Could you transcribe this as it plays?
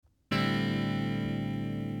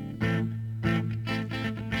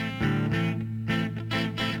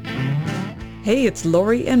Hey, it's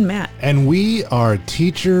Lori and Matt. And we are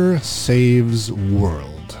Teacher Saves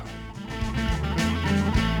World.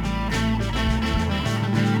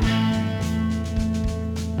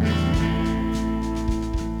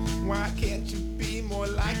 Why can't you be more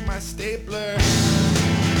like my stapler?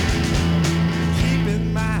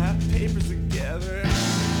 Keeping my papers together.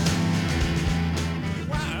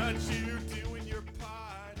 Why aren't you doing your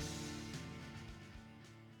part?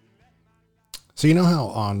 So you know how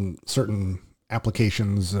on certain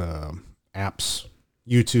applications, apps,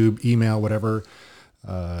 YouTube, email, whatever,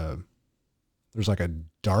 there's like a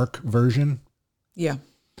dark version, Yeah.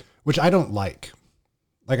 which I don't like.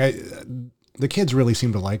 The kids really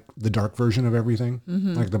seem to like the dark version of everything,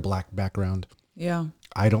 like the black background. Yeah.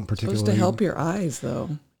 I don't particularly. Supposed to help your eyes, though.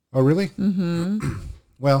 Oh, really? Mm-hmm.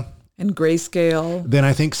 Well, And grayscale. then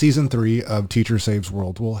I think season 3 of Teacher Saves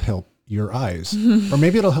World will help your eyes, or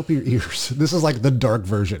maybe it'll help your ears. This is like the dark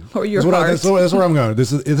version, Or your that's heart. that's where I'm going.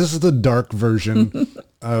 This is the dark version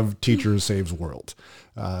of Teacher Saves World.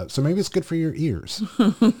 So maybe it's good for your ears.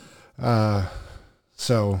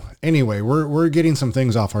 So anyway, we're getting some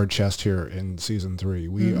things off our chest here in season 3.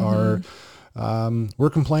 We are, we're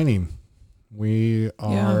complaining. We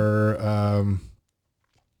are,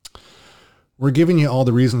 we're giving you all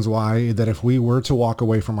the reasons why that if we were to walk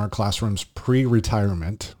away from our classrooms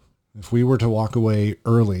pre-retirement, if we were to walk away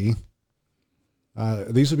early,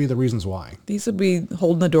 these would be the reasons why. These would be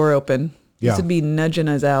holding the door open. Yeah. These would be nudging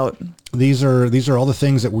us out. These are all the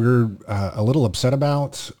things that we're a little upset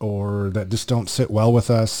about, or that just don't sit well with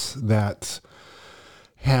us, that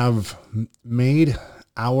have made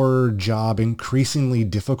our job increasingly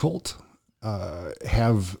difficult,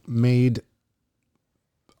 have made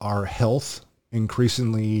our health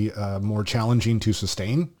increasingly more challenging to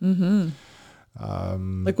sustain.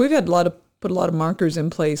 Like we've had put a lot of markers in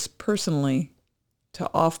place personally to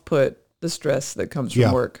off-put the stress that comes from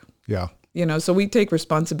Yeah. work. Yeah. You know, so we take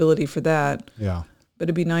responsibility for that. Yeah. But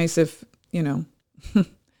it'd be nice if,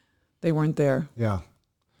 they weren't there. Yeah.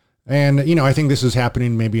 And, I think this is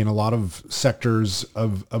happening maybe in a lot of sectors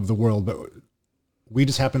of the world, but we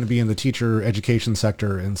just happen to be in the teacher education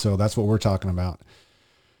sector. And so that's what we're talking about.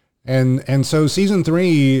 And so season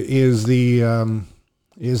 3 is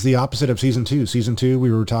the opposite of season 2. Season 2,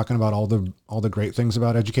 we were talking about all the great things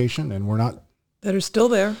about education, and we're not That are still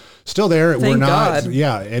there. still there. Thank We're not, God.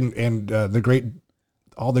 yeah. And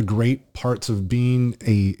all the great parts of being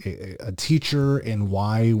a teacher and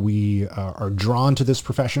why we are drawn to this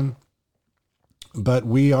profession. But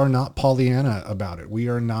we are not Pollyanna about it. We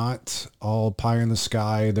are not all pie in the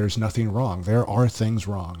sky. There's nothing wrong. There are things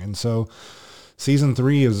wrong. And so season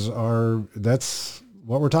 3 that's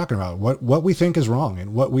what we're talking about. What we think is wrong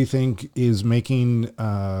and what we think is making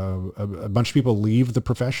a bunch of people leave the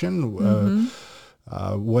profession.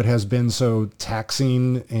 What has been so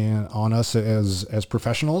taxing on us as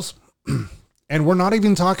professionals. And we're not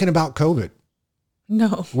even talking about COVID.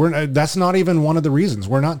 No. That's not even one of the reasons.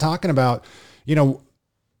 We're not talking about,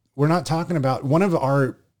 one of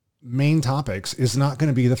our main topics is not going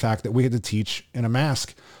to be the fact that we had to teach in a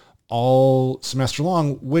mask all semester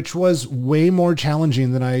long, which was way more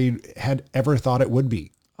challenging than I had ever thought it would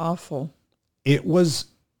be. Awful. It was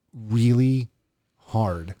really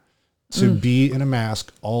hard to be in a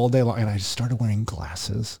mask all day long. And I started wearing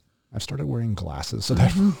glasses. So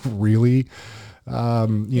that really,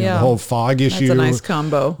 the whole fog issue That's a nice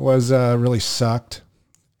combo. was really sucked.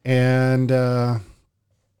 And so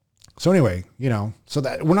anyway, so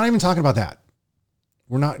that we're not even talking about that.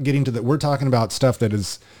 We're not getting to that. We're talking about stuff that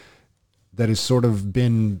is sort of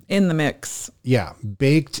been In the mix.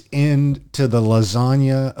 baked into the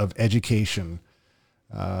lasagna of education.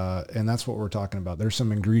 And that's what we're talking about. There's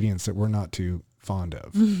some ingredients that we're not too fond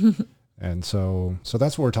of. And so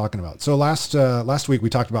that's what we're talking about. So last week we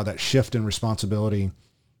talked about that shift in responsibility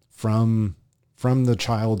from the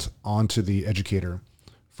child onto the educator,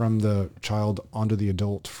 from the child onto the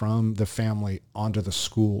adult, from the family onto the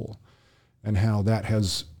school, and how that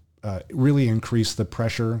has really increased the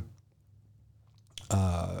pressure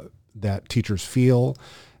that teachers feel,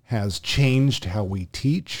 has changed how we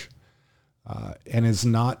teach, and is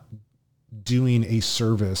not doing a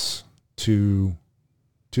service to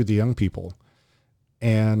the young people.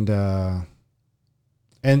 And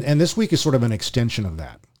this week is sort of an extension of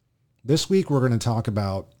that. This week we're going to talk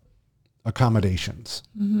about accommodations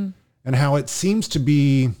and how it seems to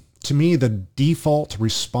be, to me, the default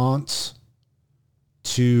response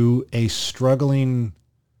to a struggling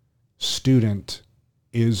student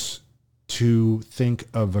is to think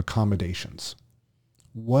of accommodations.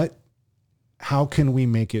 How can we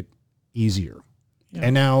make it easier? Yeah.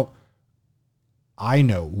 And now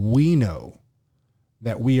we know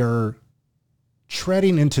that we are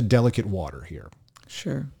treading into delicate water here,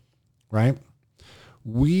 Sure. right?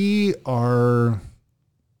 We are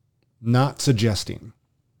not suggesting,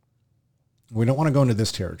 we don't want to go into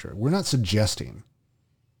this territory. We're not suggesting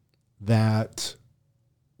that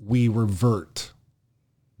we revert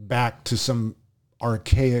back to some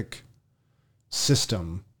archaic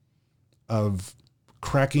system of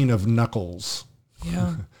cracking of knuckles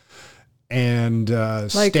Yeah. and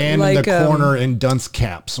stand in the corner in dunce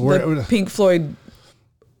caps. The Pink Floyd,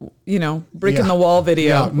 brick in Yeah. the wall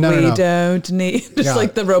video. Yeah. No, we no. don't need just Yeah.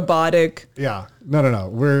 like the robotic. Yeah, no.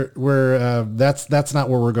 We're that's not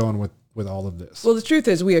where we're going with all of this. Well, the truth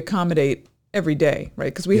is we accommodate every day,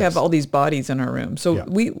 right? Because we Yes. have all these bodies in our room. So Yeah.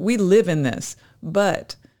 we live in this,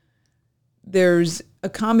 but there's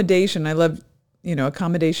accommodation. I love,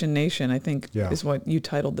 Accommodation Nation, I think Yeah. is what you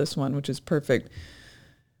titled this one, which is perfect.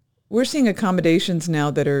 We're seeing accommodations now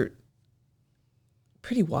that are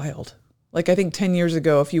pretty wild. Like I think 10 years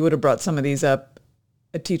ago, if you would have brought some of these up,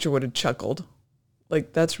 a teacher would have chuckled.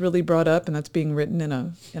 Like that's really brought up and that's being written in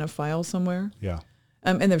a file somewhere. Yeah.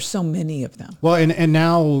 And there's so many of them. Well, and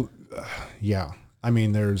now, yeah. I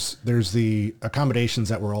mean, there's the accommodations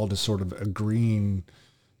that we're all just sort of agreeing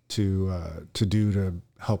to do to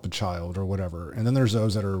help a child or whatever, and then there's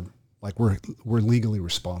those that are like we're legally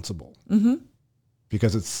responsible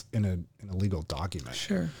because it's in a legal document.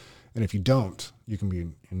 Sure. And if you don't, you can be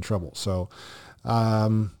in trouble. So,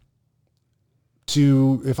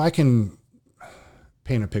 if I can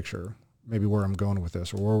paint a picture, maybe where I'm going with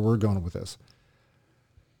this or where we're going with this.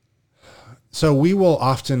 So we will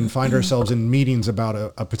often find ourselves in meetings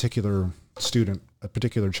about a particular student, a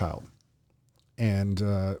particular child. And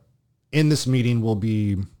in this meeting will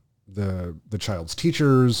be the child's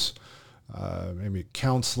teachers, maybe a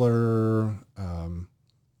counselor,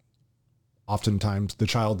 oftentimes the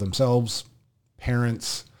child themselves,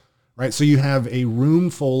 parents, right? So you have a room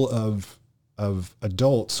full of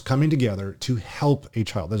adults coming together to help a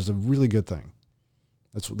child. That is a really good thing.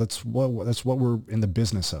 That's what we're in the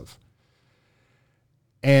business of.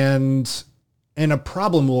 And a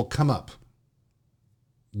problem will come up.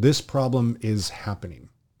 This problem is happening.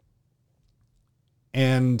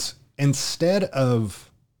 And instead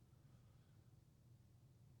of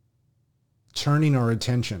turning our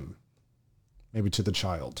attention maybe to the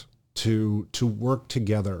child, to work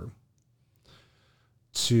together,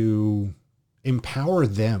 to empower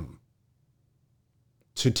them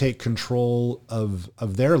to take control of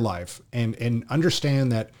their life and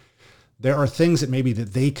understand that there are things that maybe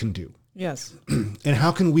that they can do. Yes. And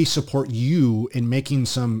how can we support you in making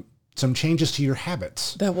some changes to your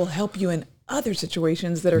habits? That will help you in other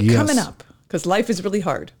situations that are Yes. coming up because life is really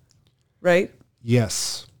hard, right?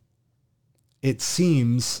 Yes. It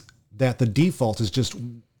seems that the default is just,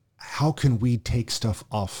 how can we take stuff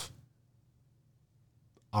off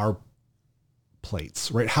our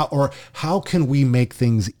plates, right? How can we make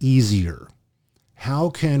things easier? How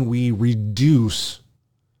can we reduce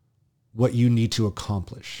what you need to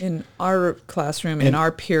accomplish? In our classroom, in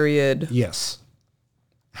our period. Yes.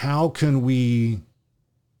 How can we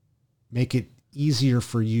make it easier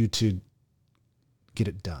for you to get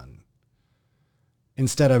it done?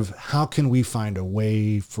 Instead of how can we find a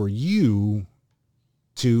way for you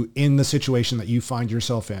to, in the situation that you find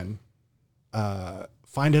yourself in,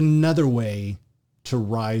 find another way to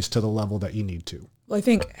rise to the level that you need to? Well, I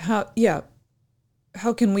think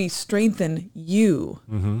how can we strengthen you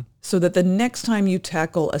so that the next time you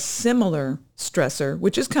tackle a similar stressor,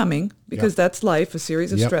 which is coming because that's life, a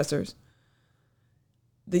series of stressors,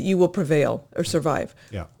 that you will prevail or survive.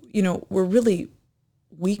 Yeah. We're really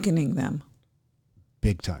weakening them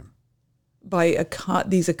Big time. by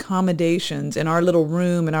these accommodations in our little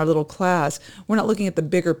room, in our little class. We're not looking at the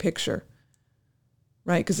bigger picture,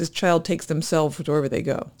 right? Because this child takes themselves wherever they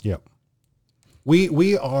go. Yep.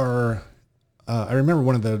 We are, I remember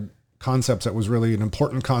one of the concepts that was really an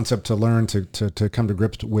important concept to learn to come to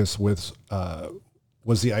grips with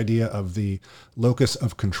was the idea of the locus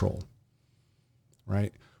of control,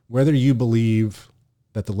 right? Whether you believe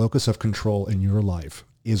that the locus of control in your life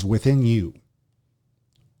is within you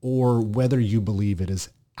or whether you believe it is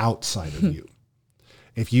outside of you.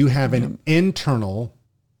 If you have an internal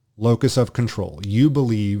locus of control, you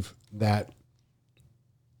believe that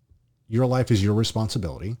your life is your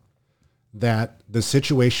responsibility, that the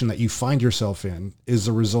situation that you find yourself in is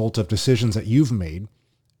the result of decisions that you've made,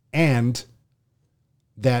 and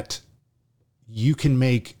that you can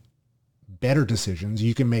make better decisions,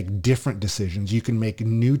 you can make different decisions, you can make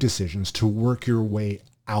new decisions to work your way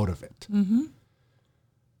out of it. Mm-hmm.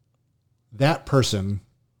 That person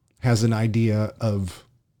has an idea of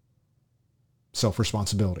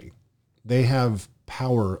self-responsibility. They have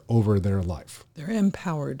power over their life. They're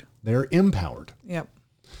empowered. They're empowered. Yep.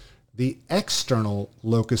 The external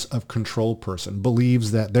locus of control person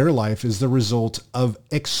believes that their life is the result of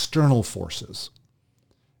external forces.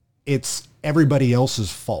 It's everybody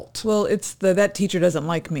else's fault. Well, it's that teacher doesn't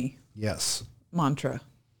like me Yes. mantra.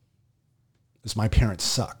 It's my parents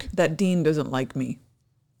suck. That dean doesn't like me.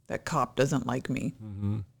 That cop doesn't like me.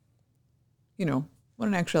 Mm-hmm. You know, when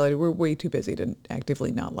in actuality, we're way too busy to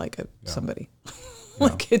actively not like somebody. Yeah.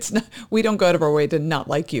 Like it's not, we don't go out of our way to not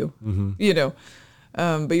like you, Mm-hmm. you know.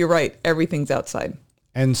 But you're right. Everything's outside.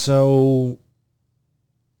 And so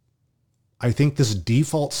I think this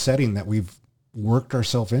default setting that we've worked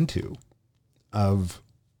ourselves into of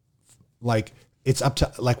like, it's up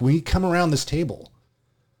to, like we come around this table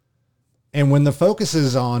and when the focus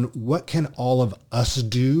is on what can all of us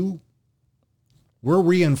do, we're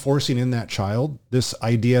reinforcing in that child this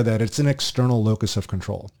idea that it's an external locus of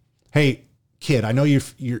control. Hey, kid, I know you're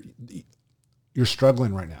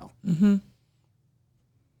struggling right now. Mm-hmm.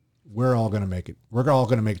 We're all going to make it. We're all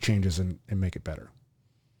going to make changes and make it better.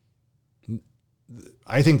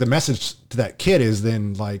 I think the message to that kid is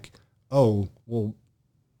then like, oh, well,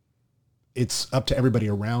 it's up to everybody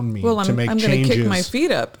around me to make I'm changes. going to kick my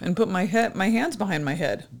feet up and put my hands behind my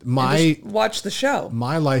head. And just watch the show.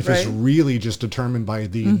 My life is really just determined by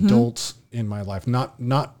the adults in my life,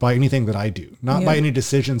 not by anything that I do, not by any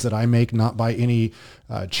decisions that I make, not by any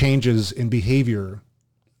changes in behavior.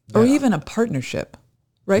 Or even a partnership.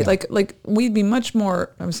 Right? Yeah. Like we'd be much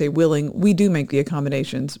more, I would say, willing. We do make the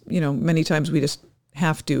accommodations. You know, many times we just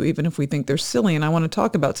have to, even if we think they're silly. And I want to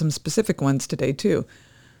talk about some specific ones today too.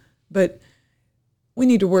 But we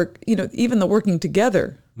need to work, you know, even the working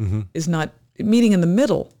together is not, meeting in the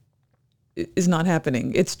middle is not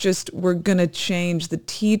happening. It's just, we're going to change. The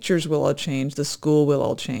teachers will all change. The school will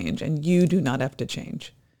all change. And you do not have to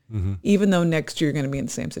change. Even though next year you're going to be in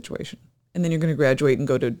the same situation. And then you're going to graduate and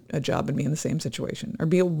go to a job and be in the same situation, or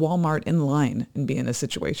be at Walmart in line and be in a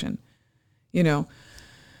situation. You know,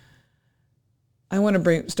 I want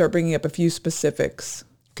to start bringing up a few specifics.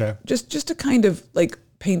 Okay. Just to kind of like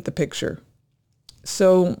paint the picture.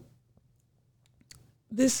 So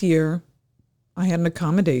this year I had an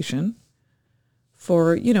accommodation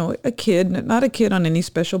for, you know, a kid, not a kid on any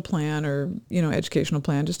special plan or, you know, educational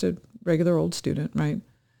plan, just a regular old student, right?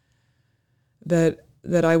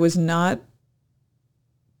 That I was not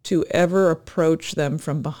to ever approach them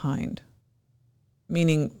from behind.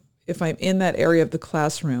 Meaning, if I'm in that area of the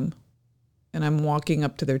classroom and I'm walking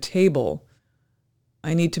up to their table,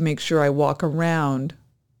 I need to make sure I walk around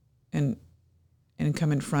and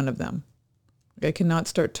come in front of them. I cannot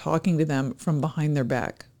start talking to them from behind their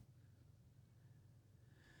back.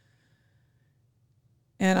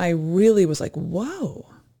 And I really was like, whoa.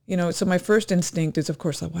 You know, so my first instinct is, of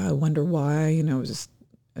course, like, wow, I wonder why, you know, it was just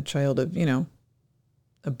a child of, you know,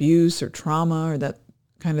 abuse or trauma or that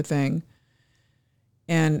kind of thing.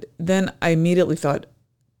 And then I immediately thought,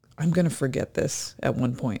 I'm going to forget this at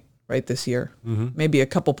one point, right, this year. Maybe a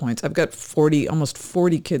couple points. I've got almost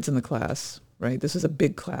 40 kids in the class, right? This is a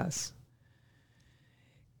big class.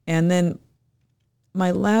 And then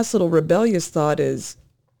my last little rebellious thought is,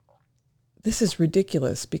 this is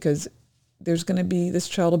ridiculous, because there's going to be, this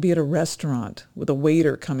child will be at a restaurant with a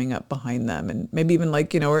waiter coming up behind them, and maybe even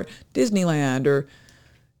like, you know, or Disneyland, or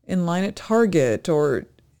in line at Target, or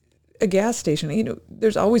a gas station. You know,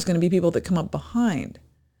 there's always going to be people that come up behind.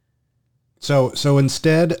 So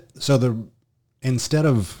instead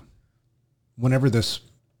of whenever this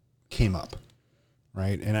came up,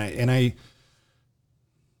 right? And I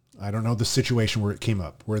don't know the situation where it came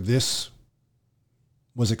up, where this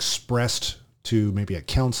was expressed to maybe a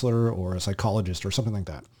counselor or a psychologist or something like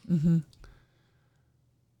that.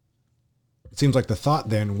 It seems like the thought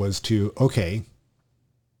then was to, okay,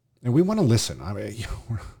 and we want to listen. I mean,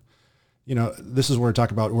 you know, this is where we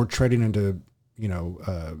talk about, we're treading into, you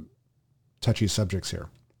know, touchy subjects here.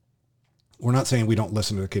 We're not saying we don't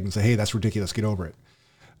listen to the kid and say, hey, that's ridiculous, get over it.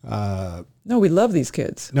 No, we love these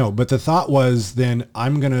kids. No, but the thought was then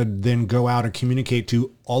I'm going to then go out and communicate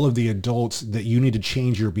to all of the adults that you need to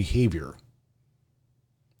change your behavior.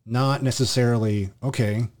 Not necessarily,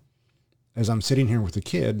 okay, as I'm sitting here with the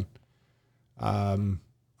kid, all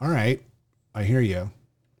right, I hear you.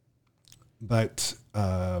 But,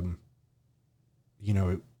 you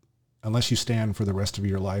know, unless you stand for the rest of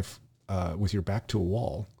your life with your back to a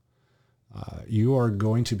wall, you are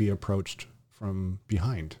going to be approached from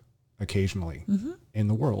behind occasionally in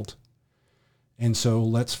the world. And so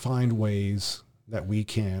let's find ways that we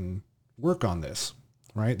can work on this,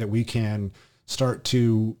 right? That we can start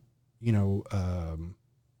to, you know,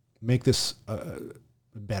 make this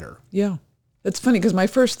better? Yeah. It's funny because my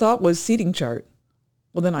first thought was seating chart.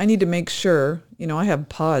 Well, then I need to make sure, I have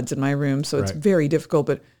pods in my room, so it's Right. very difficult,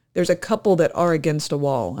 but there's a couple that are against a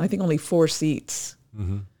wall. I think only 4 seats.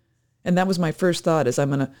 Mm-hmm. And that was my first thought is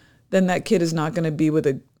then that kid is not going to be with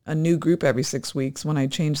a new group every 6 weeks when I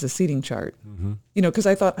change the seating chart. Mm-hmm. Because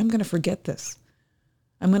I thought, I'm going to forget this.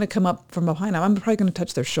 I'm going to come up from behind. I'm probably going to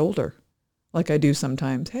touch their shoulder like I do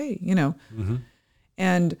sometimes. Hey, Mm-hmm.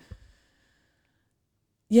 And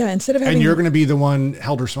yeah, instead of having... And you're going to be the one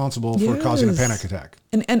held responsible for causing a Yes. panic attack.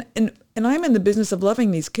 And I'm in the business of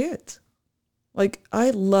loving these kids. Like,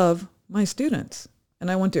 I love my students. And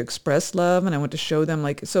I want to express love and I want to show them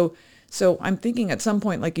so I'm thinking at some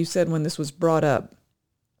point, like you said, when this was brought up,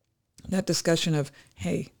 that discussion of,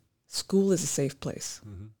 hey, school is a safe place.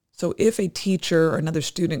 Mm-hmm. So if a teacher or another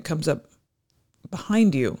student comes up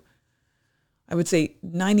behind you, I would say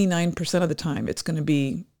 99% of the time it's going to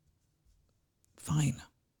be fine.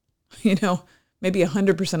 Maybe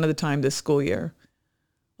 100% of the time this school year.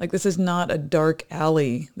 Like, this is not a dark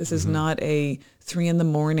alley. This is not a 3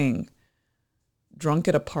 a.m. drunk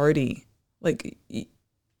at a party. Like,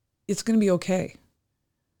 it's going to be okay.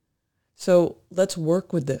 So let's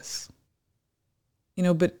work with this.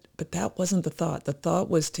 But that wasn't the thought. The thought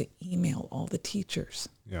was to email all the teachers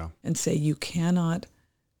Yeah. and say, you cannot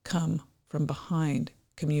come from behind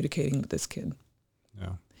communicating with this kid.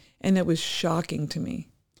 Yeah. And it was shocking to me.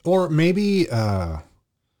 Or maybe, we're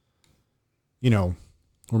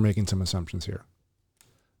making some assumptions here.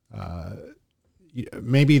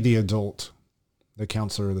 Maybe the adult, the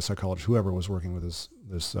counselor, the psychologist, whoever was working with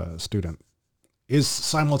this student is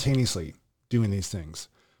simultaneously doing these things,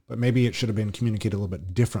 but maybe it should have been communicated a little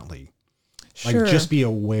bit differently. Sure. Like, just be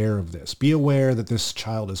aware of this. Be aware that this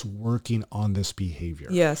child is working on this behavior.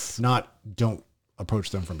 Yes. Not don't approach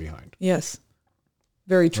them from behind. Yes.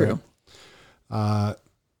 Very true. Right.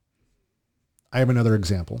 I have another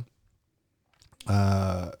example.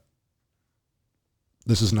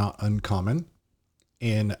 This is not uncommon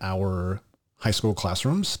in our high school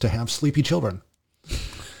classrooms to have sleepy children.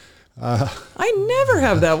 I never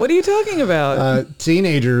have that. What are you talking about?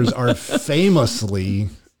 Teenagers are famously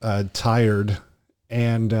tired,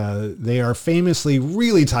 and they are famously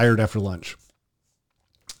really tired after lunch.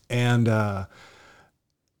 And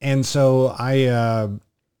so I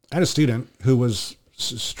had a student who was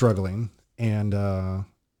struggling, and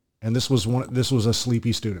this was a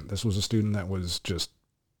sleepy student. This was a student that was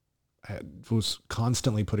was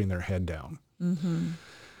constantly putting their head down. Mm-hmm.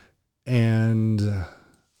 And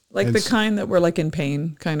Like the kind that were like in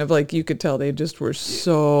pain, kind of like you could tell they just were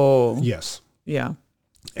so... yes. Yeah.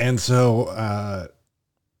 And so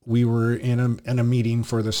we were in a meeting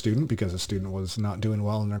for the student because the student was not doing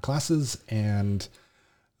well in their classes. And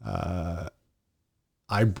I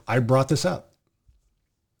brought this up.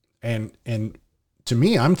 And to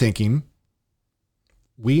me, I'm thinking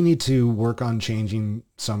we need to work on changing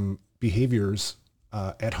some behaviors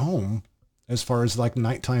at home as far as like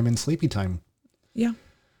nighttime and sleepy time. Yeah.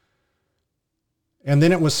 And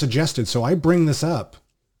then it was suggested. So I bring this up,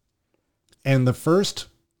 and the first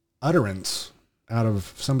utterance out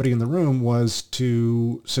of somebody in the room was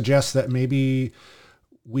to suggest that maybe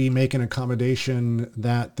we make an accommodation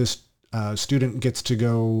that this student gets to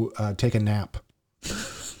go take a nap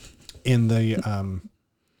in the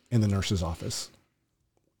nurse's office.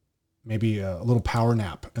 Maybe a little power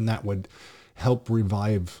nap, and that would help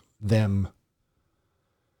revive them.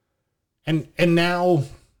 And now,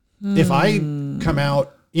 if I come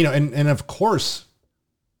out, and of course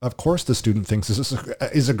the student thinks this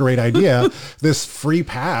is a great idea, this free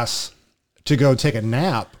pass to go take a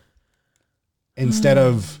nap instead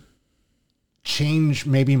of change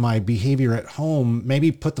maybe my behavior at home,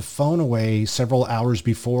 maybe put the phone away several hours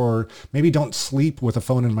before, maybe don't sleep with a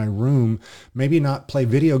phone in my room, maybe not play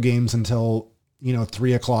video games until,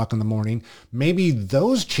 3:00 in the morning. Maybe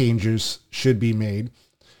those changes should be made.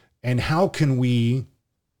 And how can we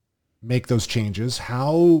make those changes?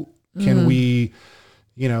 How can we,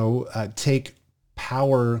 take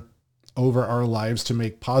power over our lives to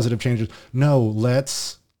make positive changes? No,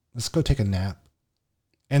 let's go take a nap.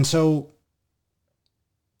 And so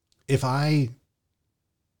if I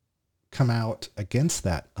come out against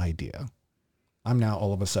that idea, I'm now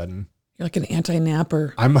all of a sudden, You're like an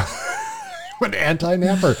anti-napper. I'm an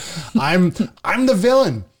anti-napper. I'm the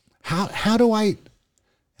villain. I'm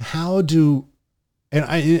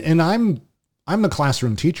the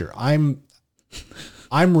classroom teacher. I'm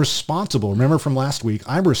responsible. Remember from last week,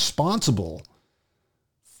 I'm responsible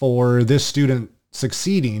for this student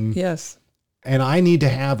succeeding. Yes. And I need to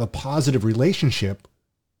have a positive relationship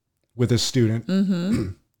with this student. Mm-hmm.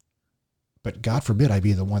 but God forbid I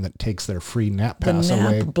be the one that takes their free nap The pass nap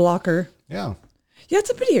away. blocker. Yeah. Yeah, it's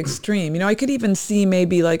a pretty extreme. I could even see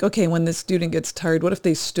maybe like, okay, when this student gets tired, what if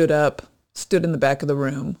they stood in the back of the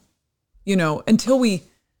room, until we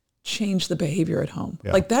change the behavior at home.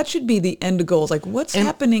 Yeah. Like that should be the end goal. Like what's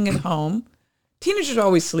happening at home? Teenagers are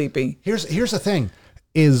always sleepy. Here's the thing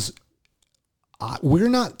is we're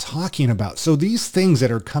not talking about, so these things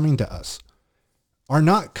that are coming to us are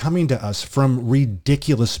not coming to us from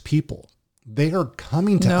ridiculous people. They are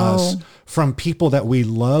coming to us from people that we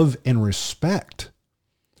love and respect.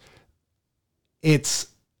 This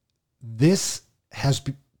has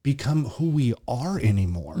become who we are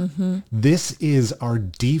anymore. Mm-hmm. This is our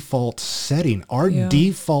default setting. Our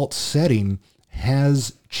default setting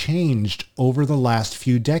has changed over the last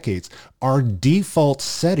few decades. Our default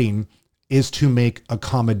setting is to make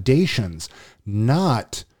accommodations,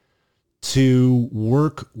 not to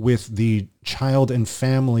work with the child and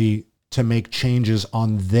family to make changes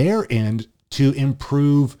on their end to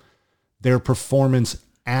improve their performance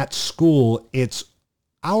at school. It's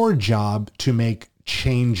our job to make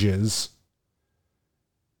changes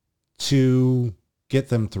to get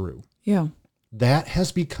them through. Yeah. That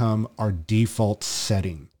has become our default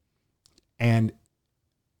setting. And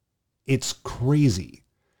it's crazy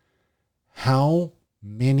how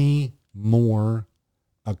many more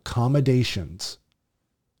accommodations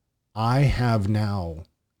I have now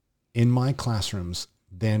in my classrooms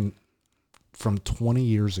than from 20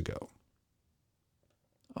 years ago.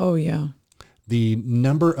 Oh, yeah. The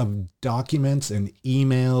number of documents and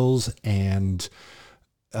emails and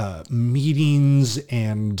meetings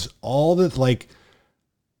and all the things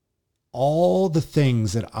all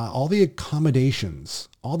the accommodations,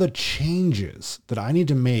 all the changes that I need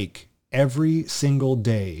to make every single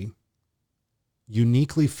day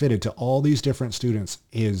uniquely fitted to all these different students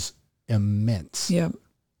is immense. Yep.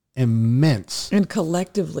 Immense. And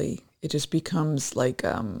collectively, it just becomes like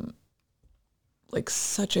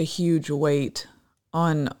such a huge weight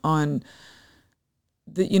on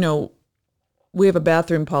the, we have a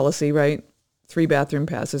bathroom policy, right? 3 bathroom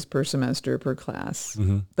passes per semester per class.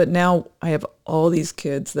 Mm-hmm. But now I have all these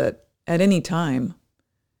kids that at any time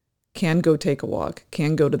can go take a walk,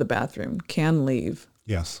 can go to the bathroom, can leave.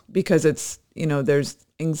 Yes. Because it's, there's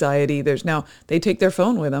anxiety. Now they take their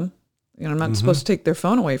phone with them. I'm not supposed to take their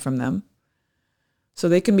phone away from them. So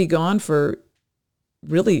they can be gone for,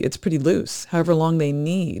 really, it's pretty loose, however long they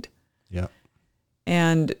need. Yeah.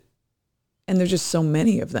 And there's just so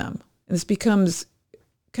many of them. And this becomes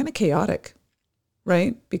kind of chaotic,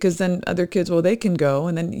 right? Because then other kids, they can go,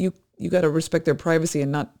 and then you got to respect their privacy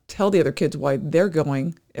and not tell the other kids why they're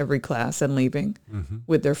going every class and leaving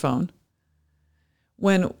with their phone.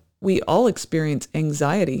 When we all experience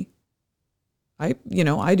anxiety, I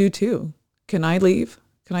do too. Can I leave?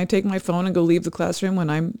 Can I take my phone and go leave the classroom when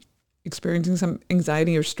I'm experiencing some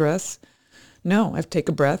anxiety or stress? No, I have to take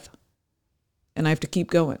a breath and I have to keep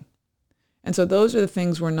going. And so those are the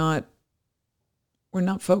things we're not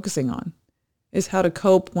focusing on, is how to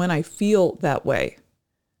cope when I feel that way,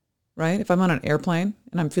 right? If I'm on an airplane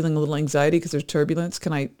and I'm feeling a little anxiety because there's turbulence,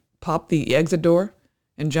 can I pop the exit door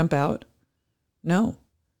and jump out? No.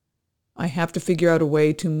 I have to figure out a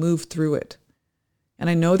way to move through it. And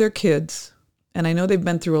I know they're kids, and I know they've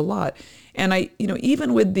been through a lot. And I,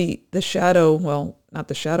 even with the shadow, not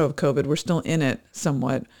the shadow of COVID, we're still in it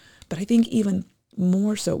somewhat, but I think even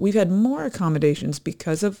more so, we've had more accommodations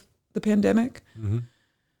because of the pandemic. Mm-hmm.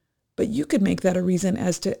 But you could make that a reason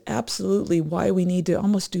as to absolutely why we need to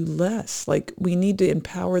almost do less. Like we need to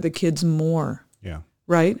empower the kids more. Yeah.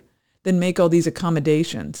 Right? Than make all these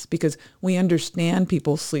accommodations, because we understand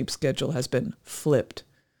people's sleep schedule has been flipped.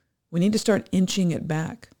 We need to start inching it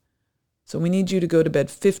back. So we need you to go to bed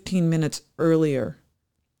 15 minutes earlier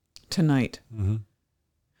tonight. Mm-hmm.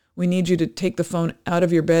 We need you to take the phone out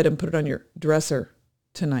of your bed and put it on your dresser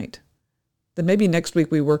tonight. Then maybe next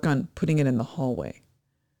week we work on putting it in the hallway.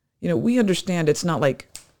 We understand it's not like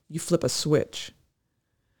you flip a switch.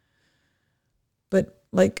 But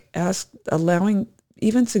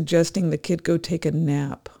even suggesting the kid go take a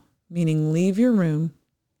nap, meaning leave your room,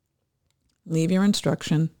 leave your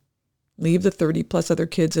instruction, leave the 30 plus other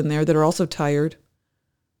kids in there that are also tired.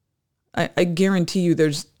 I guarantee you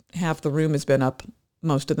there's half the room has been up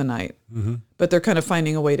most of the night, but they're kind of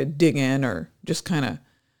finding a way to dig in or just kind of,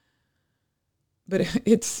 but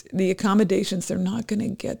it's the accommodations. They're not going to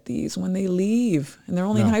get these when they leave, and they're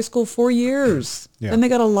only in high school 4 years. Yeah. Then they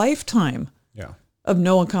got a lifetime of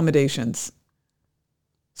no accommodations.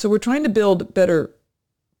 So we're trying to build better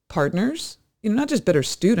partners, not just better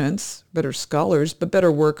students, better scholars, but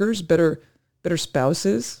better workers, better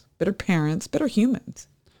spouses, better parents, better humans.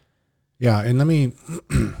 Yeah. And let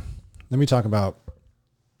me talk about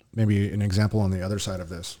maybe an example on the other side of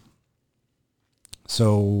this.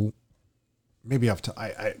 So maybe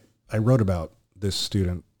I wrote about this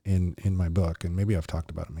student in my book, and maybe I've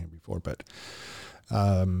talked about him maybe before, but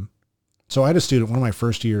so I had a student, one of my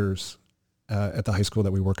first years at the high school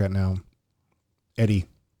that we work at now, Eddie.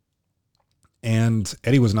 And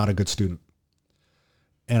Eddie was not a good student.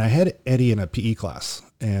 And I had Eddie in a PE class,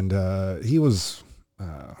 and he was,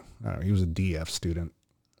 I don't know, he was a DF student,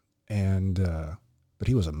 and but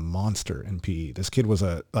he was a monster in PE. This kid was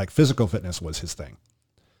physical fitness was his thing.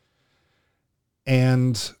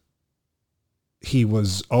 And he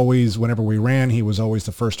was always, whenever we ran, he was always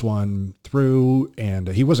the first one through, and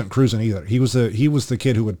he wasn't cruising either. He was the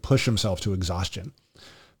kid who would push himself to exhaustion,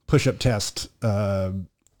 push-up test,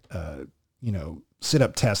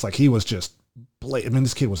 sit-up test. Like he was just,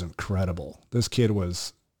 this kid was incredible. This kid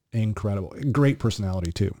was incredible. Great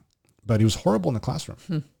personality too, but he was horrible in the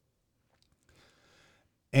classroom.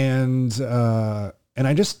 And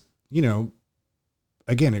I just,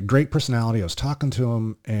 again, a great personality. I was talking to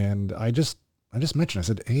him, and I just mentioned, I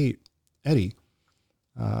said, "Hey, Eddie,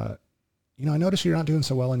 I noticed you're not doing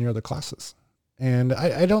so well in your other classes." And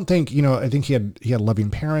I don't think, I think he had loving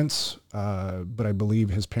parents, but I believe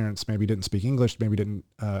his parents maybe didn't speak English, maybe didn't,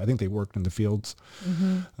 I think they worked in the fields.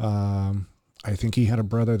 Mm-hmm. I think he had a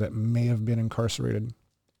brother that may have been incarcerated.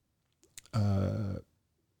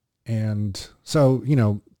 And so,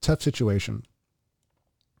 tough situation,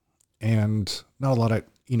 and not a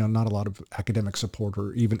lot of academic support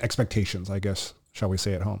or even expectations, I guess, shall we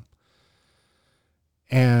say, at home.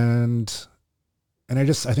 And I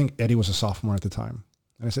think Eddie was a sophomore at the time.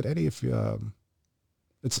 And I said, Eddie, if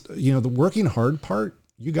it's, the working hard part,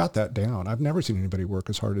 you got that down. I've never seen anybody work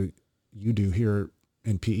as hard as you do here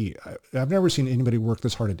in PE. I've never seen anybody work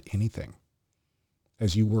this hard at anything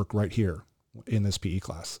as you work right here in this PE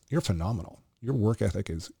class. You're phenomenal. Your work ethic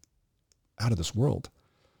is out of this world.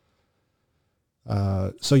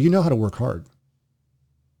 So you know how to work hard.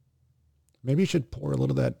 Maybe you should pour a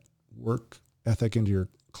little of that work ethic into your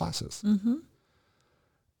classes. Mm-hmm.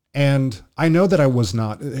 And I know that I was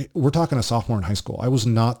not, we're talking a sophomore in high school. I was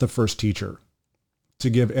not the first teacher to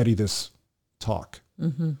give Eddie this talk.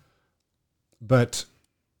 Mm-hmm. But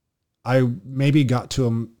I maybe got to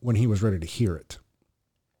him when he was ready to hear it.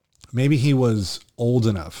 Maybe he was old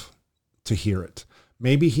enough to hear it.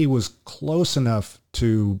 Maybe he was close enough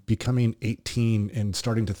to becoming 18 and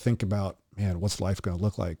starting to think about, man, what's life going to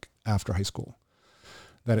look like after high school?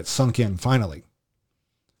 That it sunk in finally.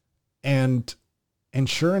 And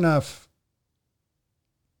sure enough,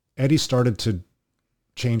 Eddie started to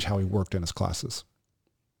change how he worked in his classes.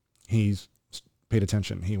 He paid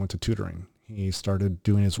attention. He went to tutoring. He started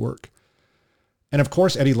doing his work. And of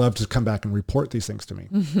course, Eddie loved to come back and report these things to me,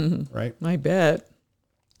 mm-hmm. Right? I bet.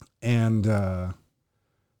 And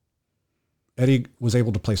Eddie was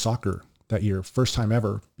able to play soccer that year, first time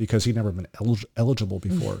ever, because he'd never been eligible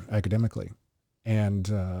before academically.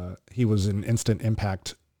 And he was an instant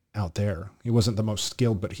impact out there. He wasn't the most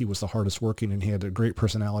skilled, but he was the hardest working, and he had a great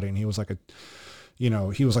personality, and he was like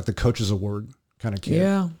he was like the coach's award kind of kid.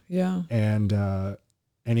 Yeah. Yeah.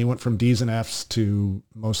 And he went from D's and F's to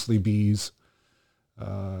mostly B's.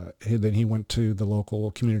 Then he went to the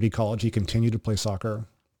local community college. He continued to play soccer,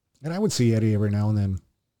 and I would see Eddie every now and then,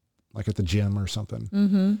 like at the gym or something.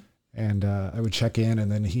 Mm-hmm. And I would check in,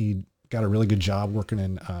 and then he got a really good job working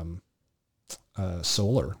in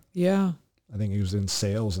solar. Yeah. I think he was in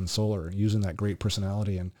sales and solar, and using that great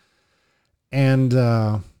personality. And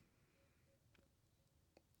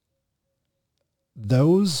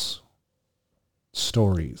those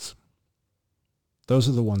stories, those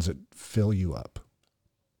are the ones that fill you up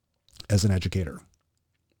as an educator.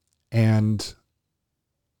 And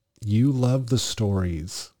you love the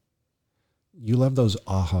stories. You love those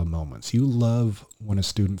aha moments. You love when a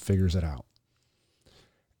student figures it out.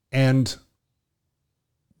 And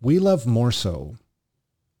we love more so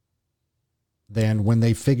than when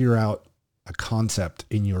they figure out a concept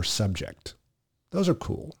in your subject. Those are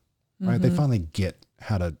cool, right? Mm-hmm. They finally get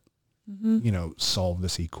how to, solve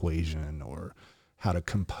this equation or how to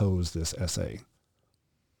compose this essay.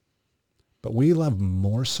 But we love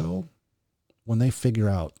more so when they figure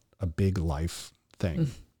out a big life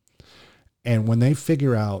thing. And when they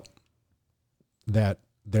figure out that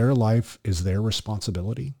their life is their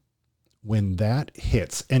responsibility, when that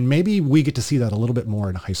hits, and maybe we get to see that a little bit more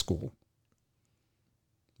in high school.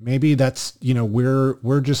 Maybe that's,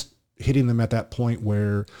 we're just hitting them at that point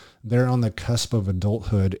where they're on the cusp of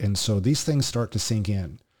adulthood. And so these things start to sink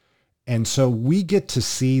in. And so we get to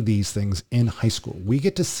see these things in high school. We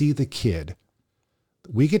get to see the kid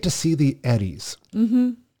we get to see the Eddies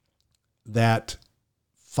that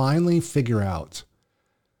finally figure out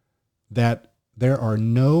that there are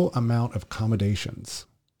no amount of accommodations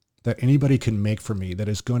that anybody can make for me that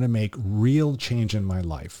is going to make real change in my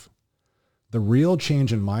life. The real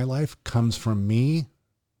change in my life comes from me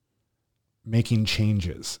making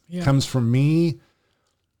changes. Comes from me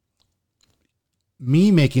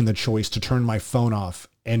making the choice to turn my phone off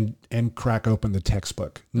and crack open the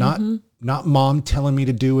textbook. Not mom telling me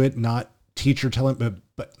to do it, not teacher telling,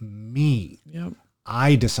 but me. Yep.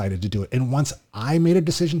 I decided to do it. And once I made a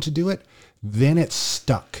decision to do it, then it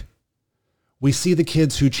stuck. We see the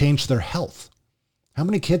kids who changed their health. How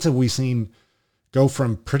many kids have we seen go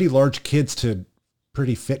from pretty large kids to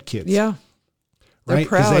pretty fit kids? Yeah. Right?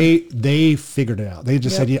 Because they figured it out. They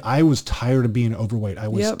just said, yeah, I was tired of being overweight. I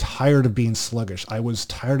was tired of being sluggish. I was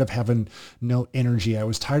tired of having no energy. I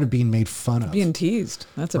was tired of being made fun of. Being teased.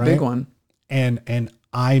 That's a big one. And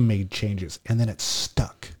I made changes, and then it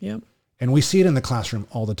stuck. Yep. And we see it in the classroom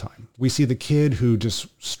all the time. We see the kid who just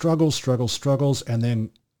struggles, and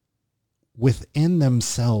then within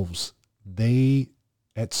themselves, they,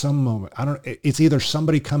 at some moment, it's either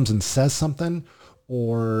somebody comes and says something,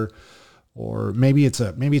 or maybe it's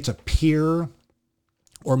a peer,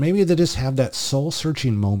 or maybe they just have that soul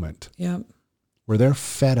searching moment where they're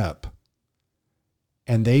fed up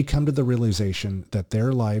and they come to the realization that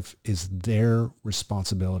their life is their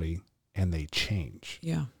responsibility, and they change.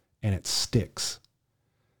 Yeah. And it sticks.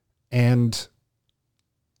 And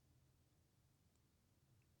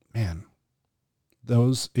man,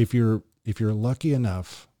 those, if you're lucky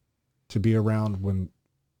enough to be around when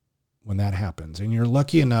that happens, and you're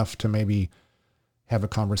lucky enough to maybe have a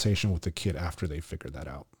conversation with the kid after they figured that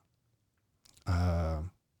out.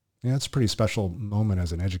 It's a pretty special moment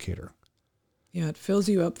as an educator. Yeah, it fills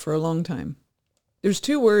you up for a long time. There's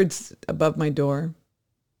 2 words above my door,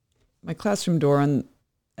 my classroom door,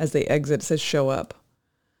 as they exit, it says show up.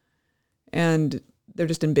 And they're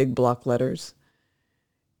just in big block letters.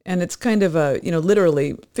 And it's kind of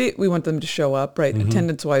literally, we want them to show up, right,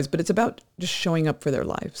 attendance-wise, but it's about just showing up for their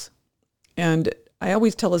lives. And I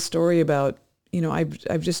always tell a story about,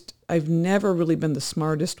 I've never really been the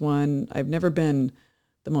smartest one. I've never been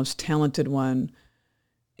the most talented one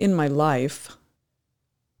in my life.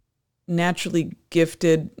 Naturally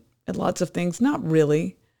gifted at lots of things, not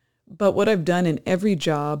really. But what I've done in every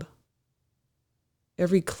job,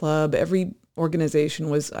 every club, every organization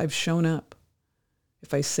was I've shown up.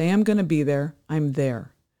 If I say I'm going to be there, I'm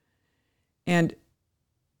there. And,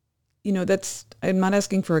 I'm not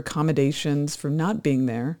asking for accommodations for not being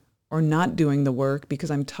there or not doing the work because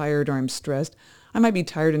I'm tired or I'm stressed. I might be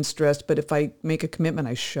tired and stressed, but if I make a commitment,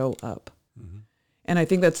 I show up. Mm-hmm. And I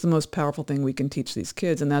think that's the most powerful thing we can teach these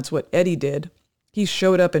kids. And that's what Eddie did. He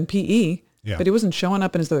showed up in PE, but he wasn't showing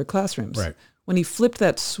up in his other classrooms. Right. When he flipped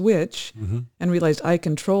that switch and realized I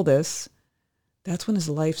control this, that's when his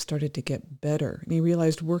life started to get better. And he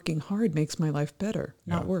realized working hard makes my life better,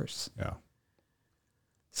 not worse. Yeah.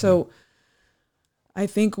 So I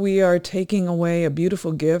think we are taking away a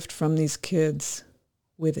beautiful gift from these kids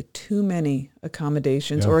with too many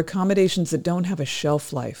accommodations or accommodations that don't have a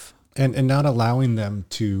shelf life. And not allowing them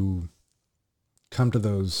to come to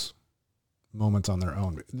those moments on their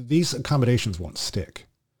own. These accommodations won't stick.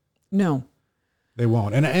 No. They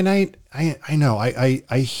won't. And I know,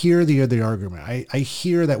 I hear the argument. I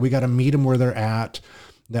hear that we got to meet them where they're at,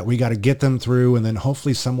 that we got to get them through, and then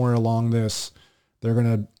hopefully somewhere along this,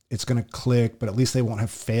 it's going to click, but at least they won't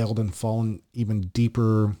have failed and fallen even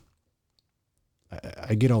deeper.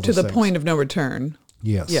 I get all those to the things. point of no return.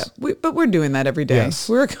 Yes. Yeah. But we're doing that every day. Yes.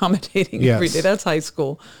 We're accommodating every day. That's high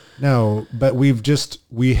school. No, but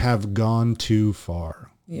we have gone too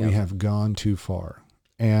far. Yep. We have gone too far.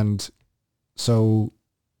 And so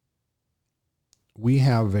we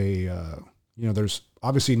have there's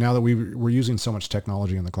obviously, now that we're using so much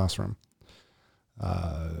technology in the classroom,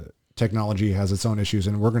 technology has its own issues,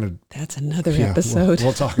 and we're going to... That's another episode.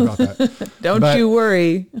 We'll talk about that. Don't you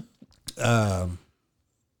worry.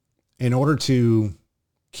 In order to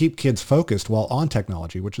keep kids focused while on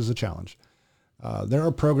technology, which is a challenge, there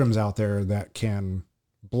are programs out there that can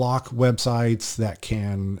block websites, that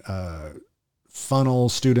can funnel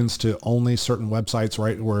students to only certain websites,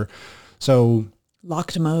 right?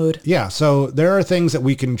 Locked mode. Yeah. So there are things that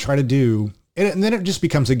we can try to do, and then it just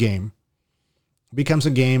becomes a game. It becomes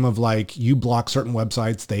a game of like, you block certain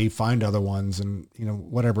websites, they find other ones, and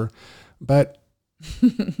whatever. But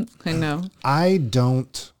I know. I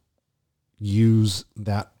don't use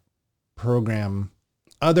that program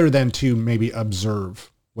other than to maybe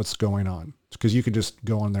observe what's going on. because you could just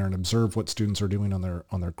go on there and observe what students are doing on their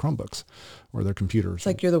Chromebooks or their computers. It's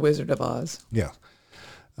like you're the Wizard of Oz. Yeah.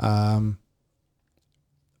 But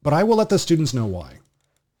I will let the students know why.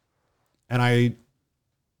 And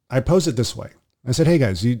I pose it this way. I said, hey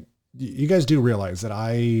guys, you guys do realize that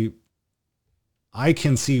I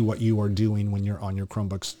can see what you are doing when you're on your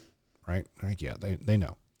Chromebooks, right? Like, yeah, they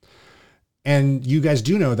know. And you guys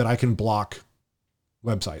do know that I can block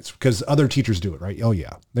websites because other teachers do it, right? Oh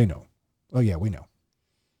yeah, they know. Oh yeah, we know.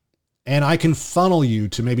 And I can funnel you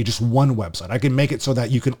to maybe just one website. I can make it so that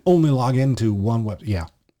you can only log into one web. Yeah,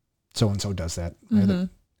 so-and-so does that. Mm-hmm.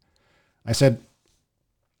 I said,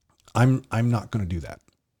 I'm not going to do that.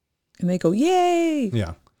 And they go, yay.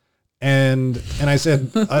 Yeah. And I said,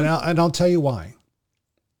 and I'll tell you why.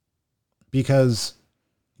 Because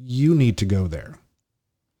you need to go there.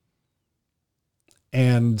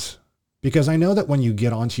 And because I know that when you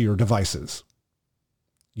get onto your devices,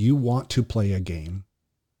 you want to play a game.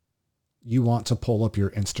 You want to pull up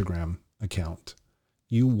your Instagram account.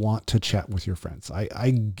 You want to chat with your friends.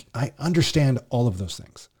 I understand all of those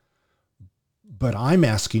things. But I'm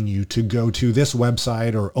asking you to go to this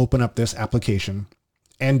website or open up this application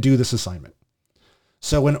and do this assignment.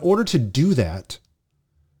 So in order to do that,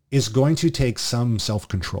 it's going to take some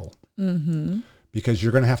self-control. Mm-hmm. Because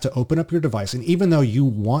you're going to have to open up your device. And even though you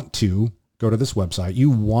want to go to this website, you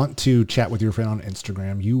want to chat with your friend on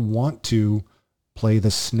Instagram, you want to play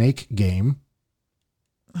the snake game.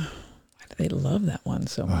 Why do they love that one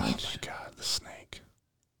so much? Oh my God, the snake.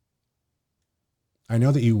 I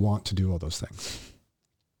know that you want to do all those things,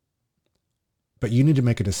 but you need to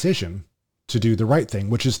make a decision to do the right thing,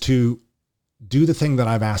 which is to do the thing that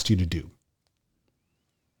I've asked you to do.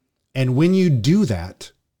 And when you do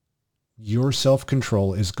that, your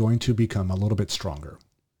self-control is going to become a little bit stronger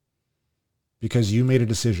because you made a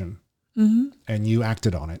decision and you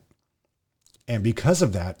acted on it. And because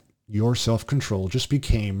of that, your self-control just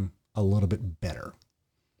became a little bit better.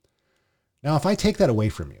 Now, if I take that away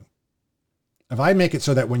from you, if I make it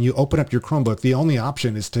so that when you open up your Chromebook, the only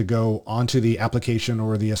option is to go onto the application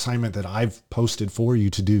or the assignment that I've posted for you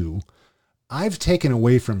to do, I've taken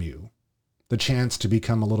away from you the chance to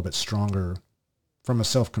become a little bit stronger from a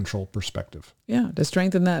self-control perspective. Yeah, to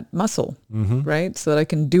strengthen that muscle, right? So that I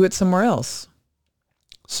can do it somewhere else.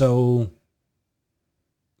 So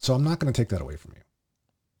I'm not going to take that away from you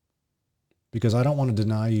because I don't want to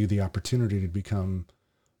deny you the opportunity to become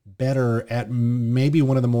better at maybe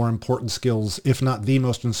one of the more important skills, if not the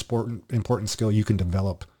most important skill you can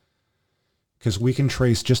develop. Because we can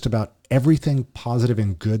trace just about everything positive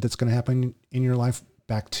and good that's going to happen in your life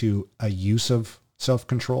back to a use of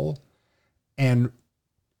self-control. And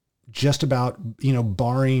just about,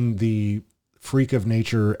 barring the freak of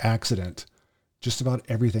nature accident, just about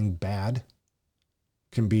everything bad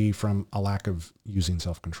can be from a lack of using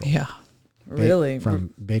self-control. Yeah, really.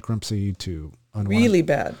 From bankruptcy to really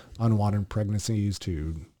bad unwanted pregnancies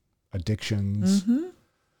to addictions,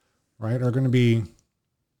 right, are going to be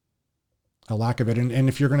a lack of it. And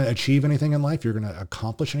if you're going to achieve anything in life, you're going to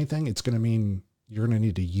accomplish anything, it's going to mean you're going to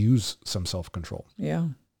need to use some self-control. Yeah.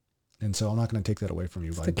 And so I'm not going to take that away from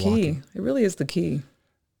you by the blocking. Key. It really is the key.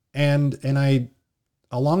 And I,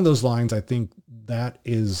 along those lines, I think that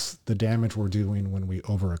is the damage we're doing when we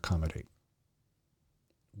over-accommodate.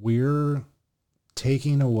 We're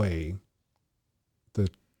taking away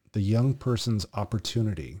the young person's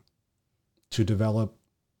opportunity to develop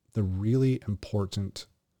the really important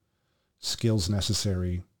skills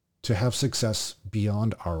necessary to have success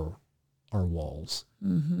beyond our walls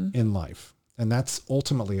in life. And that's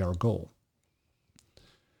ultimately our goal.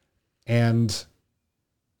 And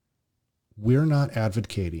we're not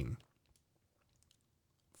advocating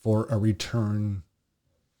for a return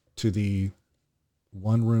to the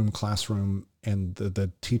one-room classroom and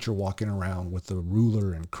the teacher walking around with the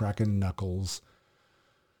ruler and cracking knuckles.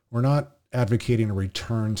 We're not advocating a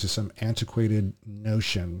return to some antiquated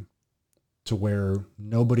notion to where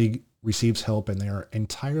nobody receives help and they are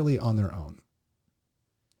entirely on their own.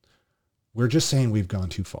 We're just saying we've gone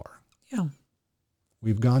too far. Yeah.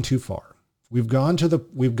 We've gone too far. We've gotten to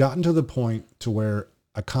the point to where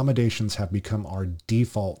accommodations have become our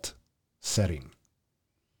default setting.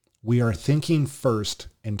 We are thinking first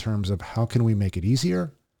in terms of how can we make it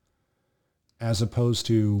easier as opposed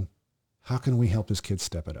to how can we help this kid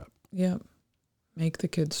step it up? Yeah. Make the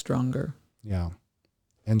kids stronger. Yeah.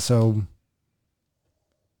 And so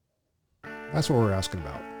that's what we're asking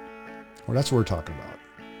about. Or that's what we're talking about.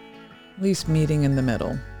 At least meeting in the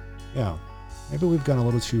middle. Yeah. Maybe we've gone a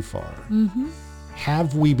little too far.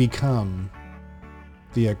 Have we become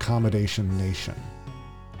the accommodation nation?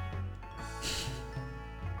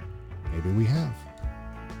 Maybe we have.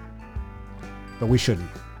 But we shouldn't.